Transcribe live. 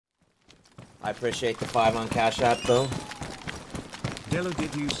I appreciate the 5 on Cash App, though. Dellor,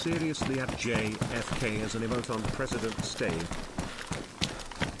 did you seriously add JFK as an emote on President's Day?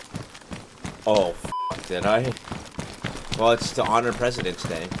 Oh, did I? Well, it's to honor President's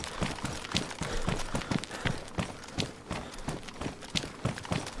Day.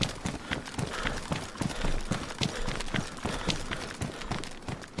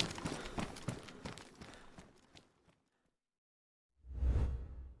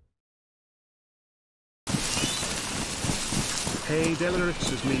 Hey Dellor,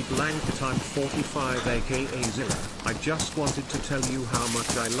 it's me Blanket, I'm 45 aka Zilla. I just wanted to tell you how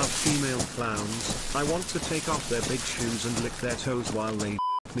much I love female clowns. I want to take off their big shoes and lick their toes while they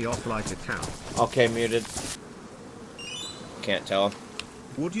me off like a cow. Okay, muted. Can't tell.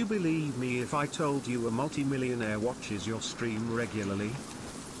 Would you believe me if I told you a multi-millionaire watches your stream regularly?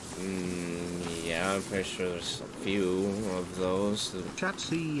 Yeah, I'm pretty sure there's a few of those. Chat,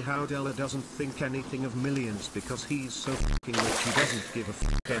 see how Dellor doesn't think anything of millions because he's so fucking rich he doesn't give a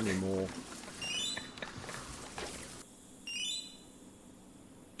fuck anymore.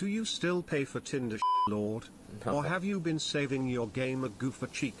 Do you still pay for Tinder, Lord? No. Or have you been saving your gamer goof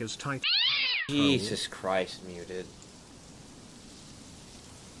cheek as tight? Jesus Christ, muted.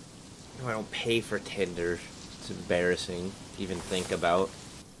 No, I don't pay for Tinder. It's embarrassing to even think about.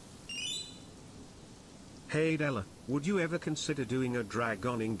 Hey Dellor, would you ever consider doing a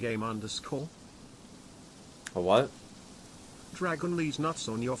dragon in-game underscore? A what? Dragon Lee's nuts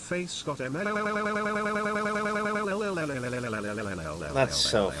on your face, Scott M. That's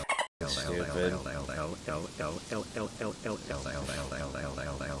so stupid.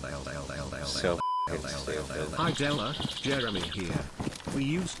 So stupid. Hi Dellor, Jeremy here. We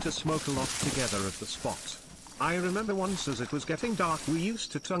used to smoke a lot together at the spot. I remember once as it was getting dark we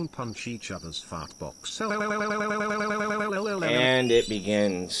used to tongue punch each other's fart box. And it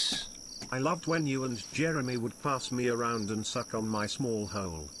begins. I loved when you and Jeremy would pass me around and suck on my small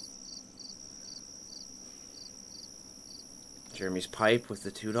hole. Jeremy's pipe with the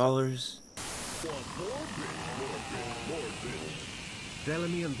 $2.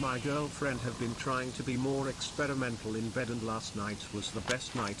 Delamy and my girlfriend have been trying to be more experimental in bed, and last night was the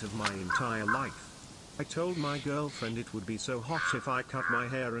best night of my entire life. I told my girlfriend it would be so hot if I cut my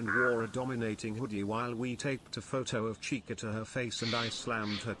hair and wore a dominating hoodie while we taped a photo of Chica to her face and I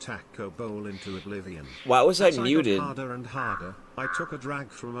slammed her taco bowl into oblivion. Why was I As muted? I got harder and harder, I took a drag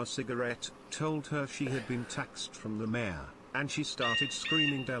from a cigarette, told her she had been taxed from the mayor, and she started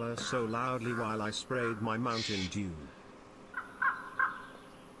screaming Dellor so loudly while I sprayed my Mountain Dew.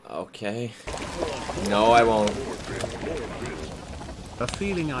 Okay. No, I won't. A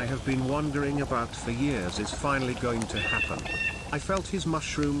feeling I have been wondering about for years is finally going to happen. I felt his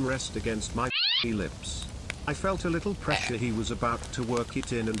mushroom rest against my lips. I felt a little pressure he was about to work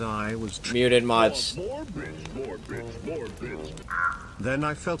it in and I was Muted mods. More bitch. Then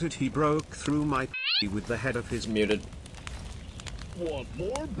I felt it, he broke through my with the head of his Muted. Want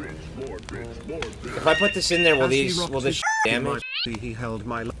more bitch. If I put this in there, will As he these rocked will this his damage? in my he held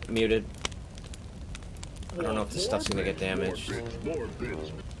my Muted. I don't know if this stuff's gonna get damaged. More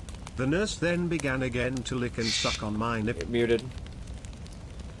bitch. The nurse then began again to lick and suck on my nip. Muted.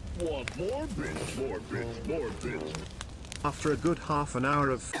 Want more bitch. After a good half an hour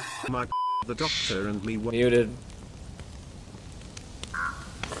of my the doctor and me were Muted.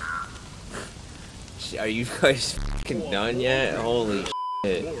 Are you guys fucking done yet? Holy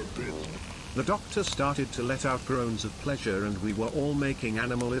shit. The doctor started to let out groans of pleasure and we were all making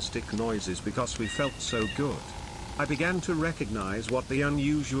animalistic noises because we felt so good. I began to recognize what the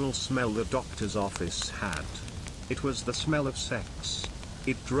unusual smell the doctor's office had. It was the smell of sex.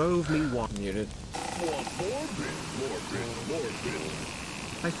 It drove me Muted. Want more bitch.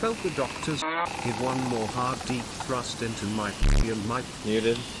 I felt the doctor's give one more hard deep thrust into my and my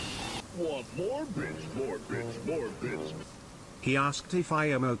Muted. Want more bitch. He asked if I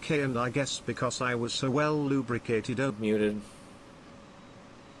am okay and I guess because I was so well lubricated Muted.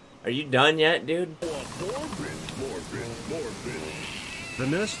 Are you done yet, dude? Want more bitch. The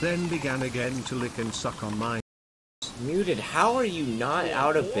nurse then began again to lick and suck on my Muted. How are you not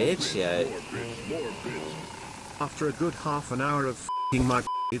out of bits yet? After a good half an hour of f***ing my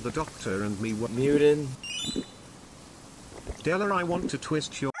the doctor and me were Muted. Dellor, I want to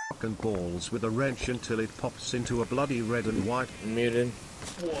twist your fucking balls with a wrench until it pops into a bloody red and white. Muted.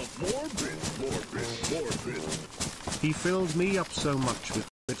 Want more bitch. He filled me up so much with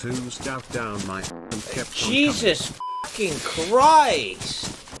it oozed out down my and kept Jesus fucking Christ!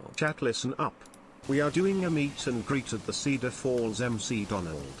 on. Chat, listen up. We are doing a meet and greet at the Cedar Falls MC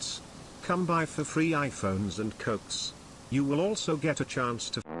Donald's. Come by for free iPhones and cokes. You will also get a chance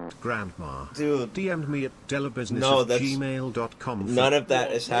to Grandma. Dude. DM'd me at dellorbusiness No, at that's... gmail.com. None of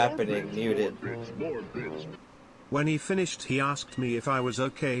that is happening. Muted. More bits. When he finished, he asked me if I was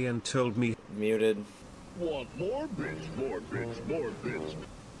okay and told me. Muted. Want more bits, more bits, more bits.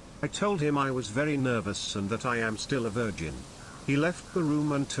 I told him I was very nervous and that I am still a virgin. He left the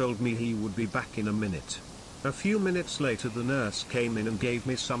room and told me he would be back in a minute. A few minutes later, the nurse came in and gave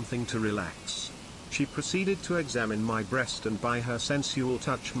me something to relax. She proceeded to examine my breast, and by her sensual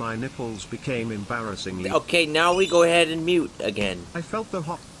touch my nipples became embarrassingly... Okay, now we go ahead and mute again. I felt the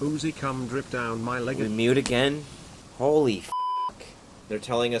hot, oozy cum drip down my leg. We mute again? Holy f***. They're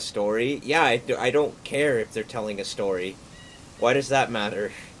telling a story? Yeah, I don't care if they're telling a story. Why does that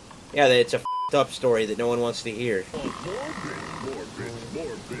matter? Yeah, it's a f***ed up story that no one wants to hear. Want more bits, more bits,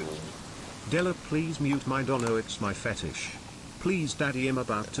 more bits. Della, please mute my dono, it's my fetish. Please, Daddy, I'm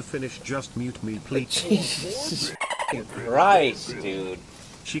about to finish, just mute me, please. Jesus Christ, dude.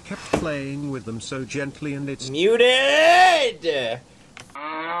 She kept playing with them so gently and it's... Muted!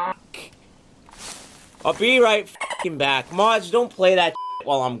 I'll be right f***ing back. Mods, don't play that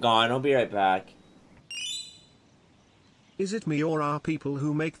while I'm gone. I'll be right back. Is it me or are people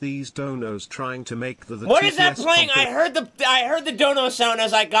who make these donos trying to make the What is that TTS playing? I heard the dono sound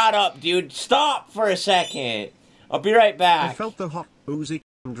as I got up, dude. Stop for a second. I'll be right back. I felt the hot, oozy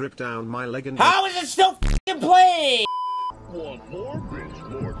drip down my leg and... How is it still f***ing playing? Want more bits,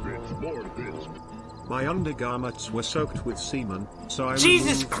 more bits, more bits. My undergarments were soaked with semen, so I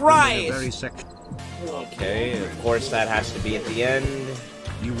Jesus removed them in a Christ! very section. Okay, of course that has to be at the end.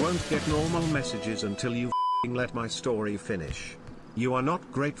 You won't get normal messages until you let my story finish. You are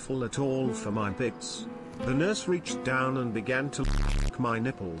not grateful at all for my bits. The nurse reached down and began to my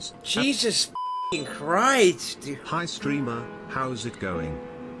nipples. Jesus Christ, dude. Hi streamer, how's it going?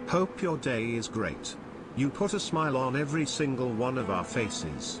 Hope your day is great. You put a smile on every single one of our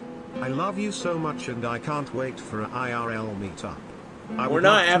faces. I love you so much and I can't wait for an IRL meetup. We're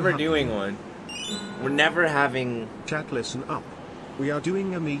not ever doing one. We're never having... Chat, listen up. We are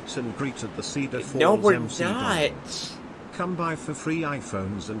doing a meet and greet at the Cedar Falls. No, we're MC not. Dome. Come by for free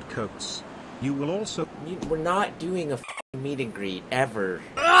iPhones and coats. You will also... We're not doing a meet and greet, ever.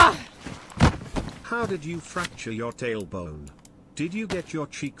 How did you fracture your tailbone? Did you get your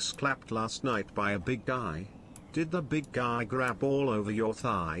cheeks clapped last night by a big guy? Did the big guy grab all over your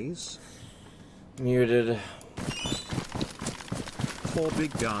thighs? Muted. 4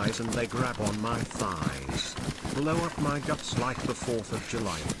 big guys and they grab on my thighs. Blow up my guts like the 4th of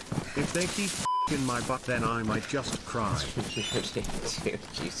July. If they keep in my butt then I might just cry. Dude,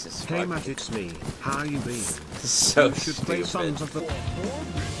 Jesus Hey fuck. Matt, it's me. How you been? So You should play stupid. Sons of the...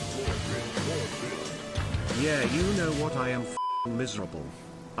 Yeah, you know what, I am miserable.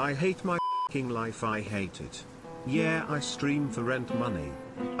 I hate my life, I hate it. Yeah, I stream for rent money.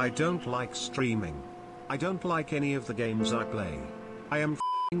 I don't like streaming. I don't like any of the games I play. I am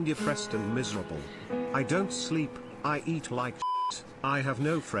depressed and miserable. I don't sleep, I eat like shit. I have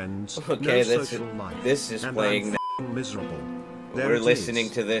no friends, Okay, no social life. this is and playing I'm miserable. There We're it listening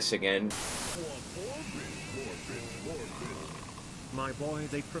is. to this again. My boy,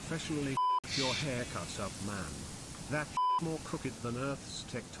 they professionally your haircuts up, man. That more crooked than Earth's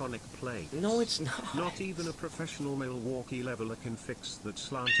tectonic plate. No, it's not. Not even a professional Milwaukee leveler can fix that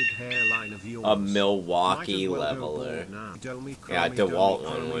slanted hairline of yours. A Milwaukee Might as well go leveler. bald now. Domi, Yeah, chromy, DeWalt domi,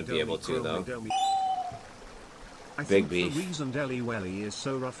 one chromy, would be domi, able to, chromy, though. domi. I Big think beef. the reason Deli Welly is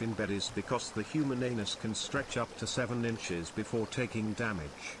so rough in bed is because the human anus can stretch up to 7 inches before taking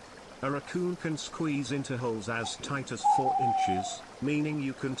damage. A raccoon can squeeze into holes as tight as 4 inches, meaning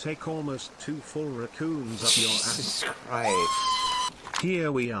you can take almost 2 full raccoons up your ass. Jesus Christ.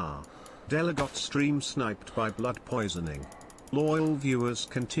 Here we are. Della got stream sniped by blood poisoning. Loyal viewers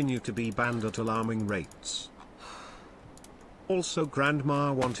continue to be banned at alarming rates. Also,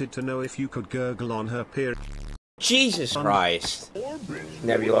 Grandma wanted to know if you could gurgle on her period. Jesus Christ.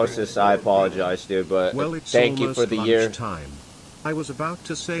 Nebulosis, I apologize, dude, but Well, it's thank you almost for the year. lunchtime. I was about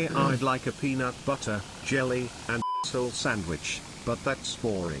to say I'd like a peanut butter, jelly, and soul sandwich, but that's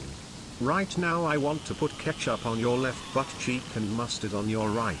boring. Right now I want to put ketchup on your left butt cheek and mustard on your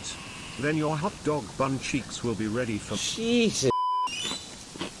right. Then your hot dog bun cheeks will be ready for... Jesus.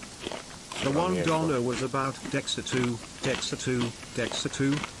 The one dono was about Dexa2,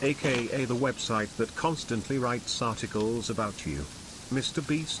 aka the website that constantly writes articles about you. Mr.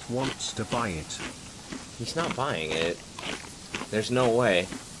 Beast wants to buy it. He's not buying it. There's no way.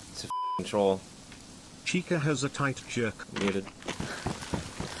 It's a f***ing troll. Chica has a tight jerk. Muted.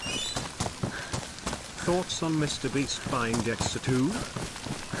 Thoughts on Mr. Beast buying Dexa2?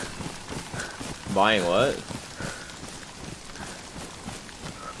 Buying what?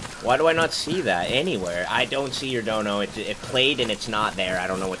 Why do I not see that anywhere? I don't see your dono. It played and it's not there. I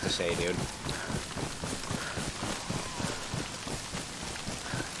don't know what to say, dude.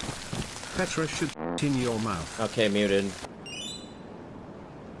 Petra should in your mouth. Okay, muted.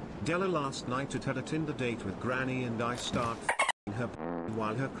 Dellor last night had a Tinder date with Granny and I start f***ing her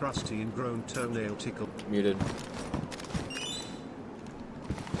while her crusty and grown toenail tickled. Muted.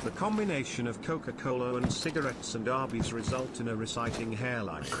 The combination of Coca-Cola and cigarettes and Arby's result in a reciting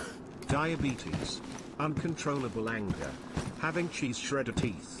hairline, diabetes, uncontrollable anger, having cheese shredder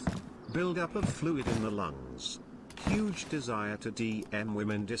teeth, build-up of fluid in the lungs, huge desire to DM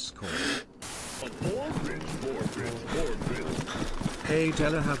women Discord. More bitch, more bitch, more bitch. Hey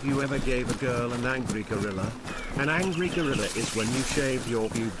Della, have you ever gave a girl an angry gorilla? An angry gorilla is when you shave your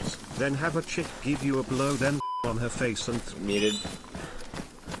pubes, then have a chick give you a blow, then on her face and Muted.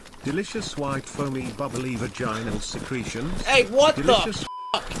 delicious white foamy bubbly vaginal secretions. Hey, what Delicious the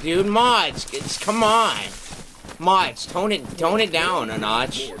fuck, dude? Mods, come on. Mods, tone it down a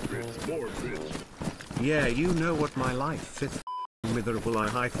notch. More bitch, more bitch. Yeah, you know what my life is miserable. I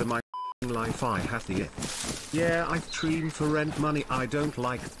hide for my life I have the it. Yeah, I stream for rent money. I don't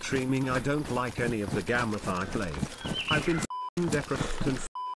like streaming. I don't like any of the gammeth I play. I've been decrepit and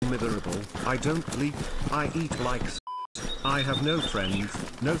miserable. I don't sleep. I eat like I have no friends,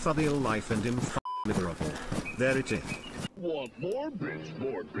 no fuddial life and am miserable. There it is. Want more bitch,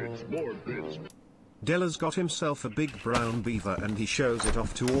 more bitch, more bitch. Della's got himself a big brown beaver and he shows it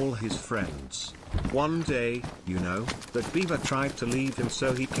off to all his friends. One day, you know, that beaver tried to leave him,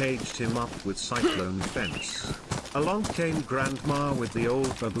 so he caged him up with cyclone fence. Along came Grandma with the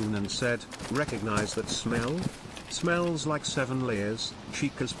old baboon and said, "Recognize that smell? Smells like 7 layers,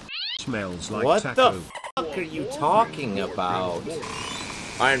 Chica's smells like What taco." the fuck are you talking about?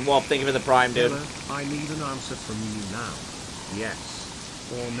 Iron Wolf, thank you for the prime, dude. Della, I need an answer from you now. Yes.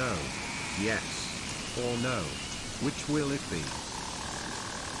 Or no. Yes. Or no. Which will it be?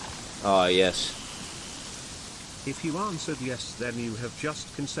 Oh, yes. If you answered yes, then you have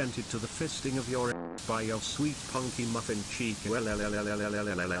just consented to the fisting of your by your sweet punky muffin cheek. Let's go,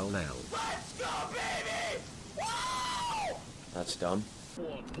 baby! Wow! That's dumb.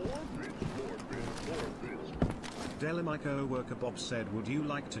 Want more bitch, more bitch, more bitch. Della, my co-worker Bob said, would you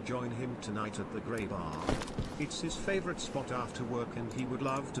like to join him tonight at the Grey Bar? It's his favorite spot after work and he would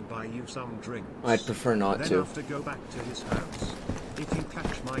love to buy you some drinks. I'd prefer not then to. after go back to his house. If you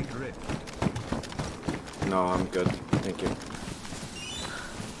catch my drift. No, I'm good. Thank you.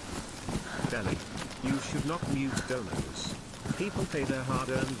 Deli, you should not mute donors. People pay their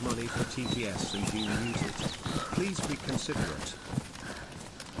hard-earned money for TTS and you use it. Please be considerate.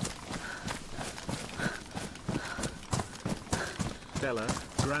 Della,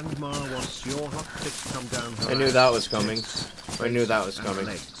 Grandma wants your hot tick come down her I knew ass. that was coming. Tits, I knew that was and coming.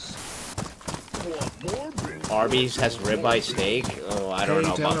 legs. Want more bitch. Arby's has ribeye steak? Oh, I don't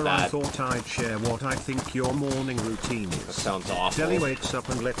know Della, about I that. thought I'd share what I think your morning routine That is. sounds awful. Deli wakes up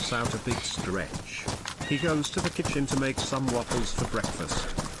and lets out a big stretch. He goes to the kitchen to make some waffles for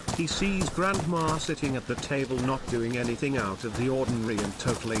breakfast. He sees Grandma sitting at the table not doing anything out of the ordinary and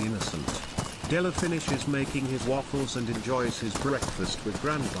totally innocent. Della finishes making his waffles and enjoys his breakfast with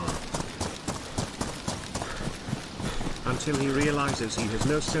Grandma. Until he realizes he has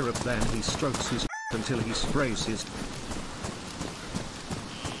no syrup, then he strokes his until he sprays his.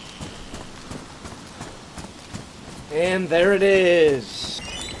 And there it is.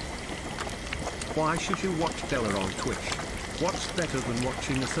 Why should you watch Della on Twitch? What's better than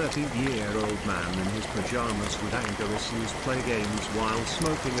watching a 30-year-old man in his pajamas with anger issues play games while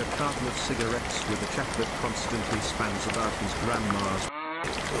smoking a carton of cigarettes with a chap that constantly spans about his grandma's?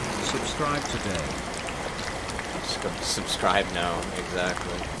 Subscribe today. Subscribe now,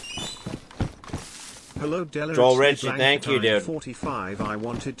 exactly. Hello Della. Joel it's Ritchie, Blank thank you, Time dude. 45. I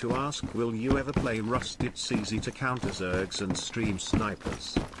wanted to ask, will you ever play Rust? It's easy to counter zergs and stream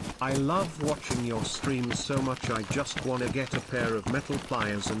snipers. I love watching your streams so much, I just wanna get a pair of metal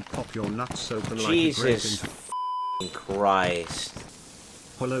pliers and pop your nuts open like a Jesus grape into. Christ.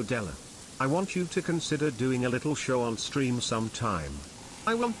 Hello Della. I want you to consider doing a little show on stream sometime.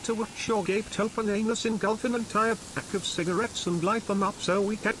 I want to watch your gaped open anus engulf an entire pack of cigarettes and light them up so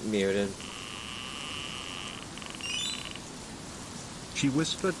we can. Muted. She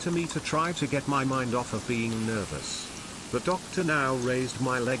whispered to me to try to get my mind off of being nervous. The doctor now raised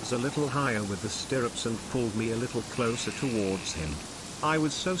my legs a little higher with the stirrups and pulled me a little closer towards him. I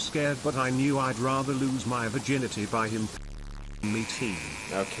was so scared, but I knew I'd rather lose my virginity by him me tea.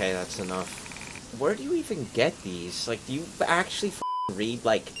 Okay, that's enough. Where do you even get these? Like, do you actually read,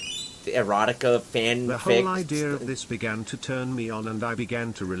 like, erotica fan The whole idea of this began to turn me on and I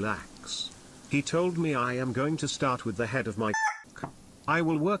began to relax. He told me I am going to start with the head of my I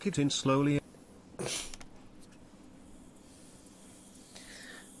will work it in slowly.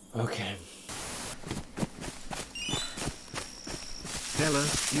 Okay.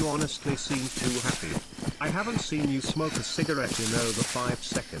 Dellor, you honestly seem too happy. I haven't seen you smoke a cigarette in over 5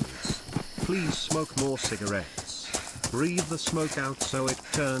 seconds. Please smoke more cigarettes. Breathe the smoke out so it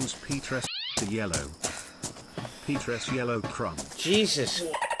turns Petrus to yellow. Petrus yellow crumb. Jesus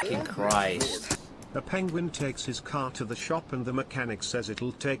fucking Christ. A penguin takes his car to the shop and the mechanic says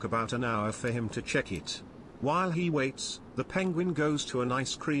it'll take about an hour for him to check it. While he waits, the penguin goes to an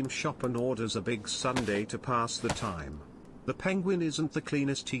ice cream shop and orders a big sundae to pass the time. The penguin isn't the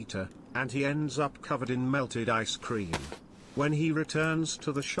cleanest eater, and he ends up covered in melted ice cream. When he returns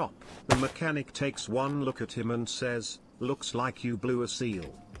to the shop, the mechanic takes one look at him and says, "Looks like you blew a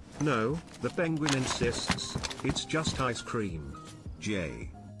seal." No, the penguin insists, "It's just ice cream." J.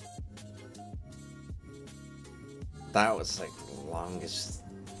 That was like the longest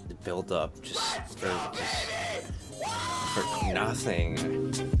build up just for nothing.